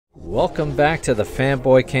Welcome back to the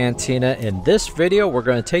Fanboy Cantina. In this video, we're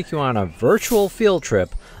going to take you on a virtual field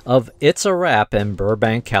trip of It's a Wrap in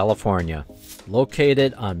Burbank, California.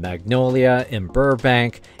 Located on Magnolia in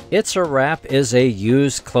Burbank, It's a Wrap is a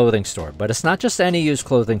used clothing store, but it's not just any used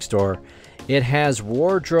clothing store. It has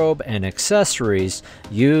wardrobe and accessories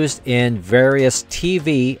used in various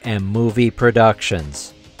TV and movie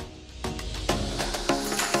productions.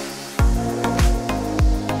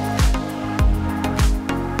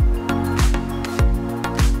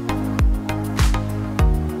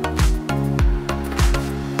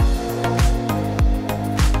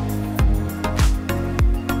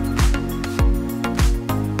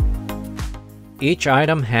 Each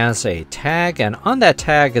item has a tag, and on that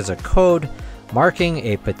tag is a code marking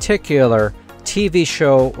a particular TV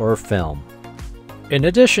show or film. In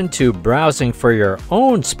addition to browsing for your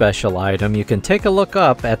own special item, you can take a look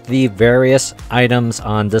up at the various items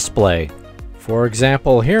on display. For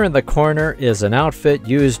example, here in the corner is an outfit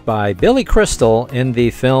used by Billy Crystal in the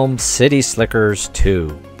film City Slickers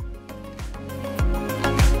 2.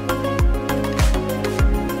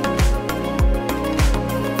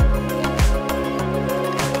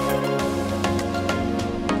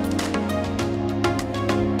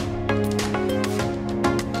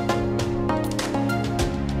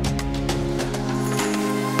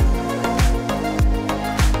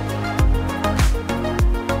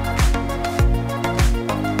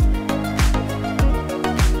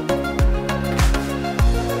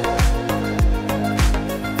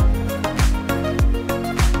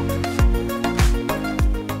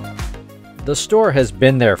 The store has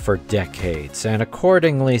been there for decades, and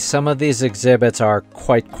accordingly, some of these exhibits are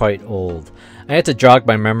quite old. I had to jog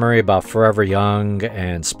my memory about Forever Young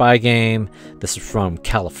and Spy Game. This is from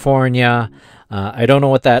California. I don't know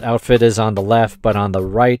what that outfit is on the left, but on the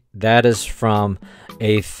right, that is from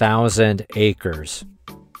 1,000 Acres.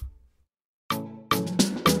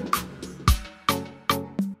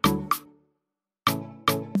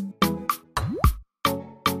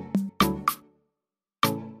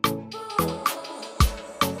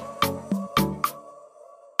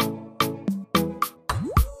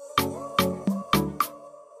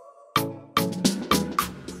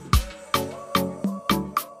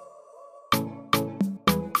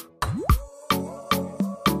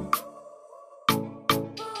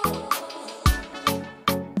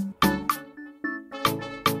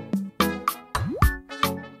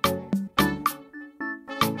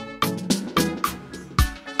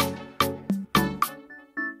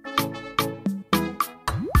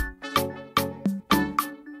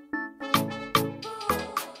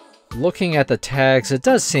 Looking at the tags, it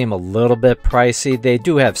does seem a little bit pricey. They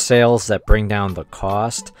do have sales that bring down the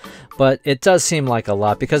cost, but it does seem like a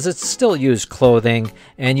lot because it's still used clothing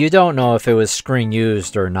and you don't know if it was screen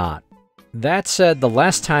used or not. That said, the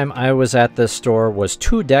last time I was at this store was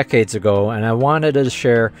 2 decades ago, and I wanted to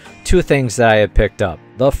share 2 things that I had picked up.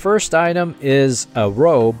 The first item is a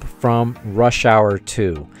robe from Rush Hour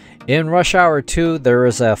 2. In Rush Hour 2, there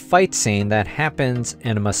is a fight scene that happens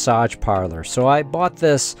in a massage parlor. So I bought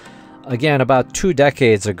this again about 2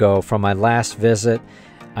 decades ago from my last visit.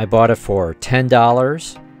 I bought it for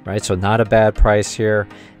 $10, right? So not a bad price here.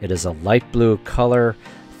 It is a light blue color.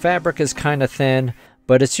 Fabric is kind of thin,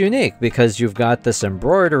 but it's unique because you've got this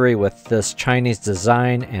embroidery with this Chinese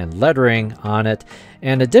design and lettering on it.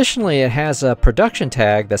 And additionally, it has a production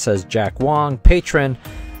tag that says Jack Wong, patron.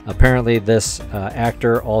 Apparently this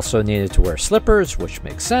actor also needed to wear slippers, which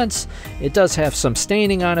makes sense. It does have some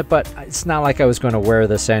staining on it, but it's not like I was going to wear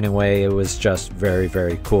this anyway. It was just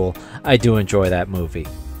very cool. I do enjoy that movie.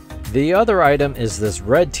 The other item is this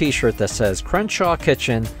red t-shirt that says Crenshaw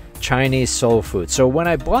Kitchen Chinese Soul Food. So when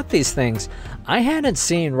I bought these things, I hadn't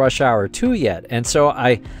seen Rush Hour 2 yet, and so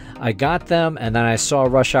I got them, and then I saw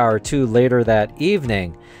Rush Hour 2 later that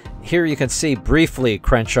evening. Here you can see briefly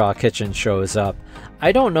Crenshaw Kitchen shows up.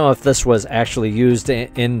 I don't know if this was actually used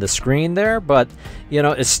in the screen there, but you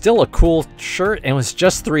know, it's still a cool shirt and it was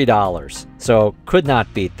just $3. So could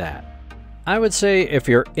not beat that. I would say if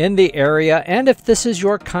you're in the area and if this is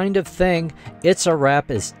your kind of thing, It's a Wrap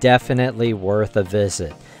is definitely worth a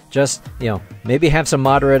visit. Just, you know, maybe have some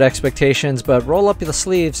moderate expectations, but roll up the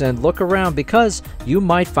sleeves and look around because you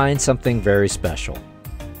might find something very special.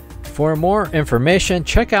 For more information,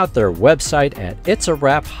 check out their website at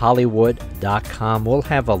itsawraphollywood.com. We'll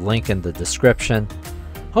have a link in the description.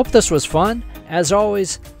 Hope this was fun. As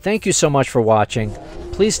always, thank you so much for watching.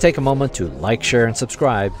 Please take a moment to like, share, and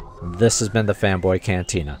subscribe. This has been the Fanboy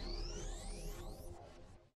Cantina.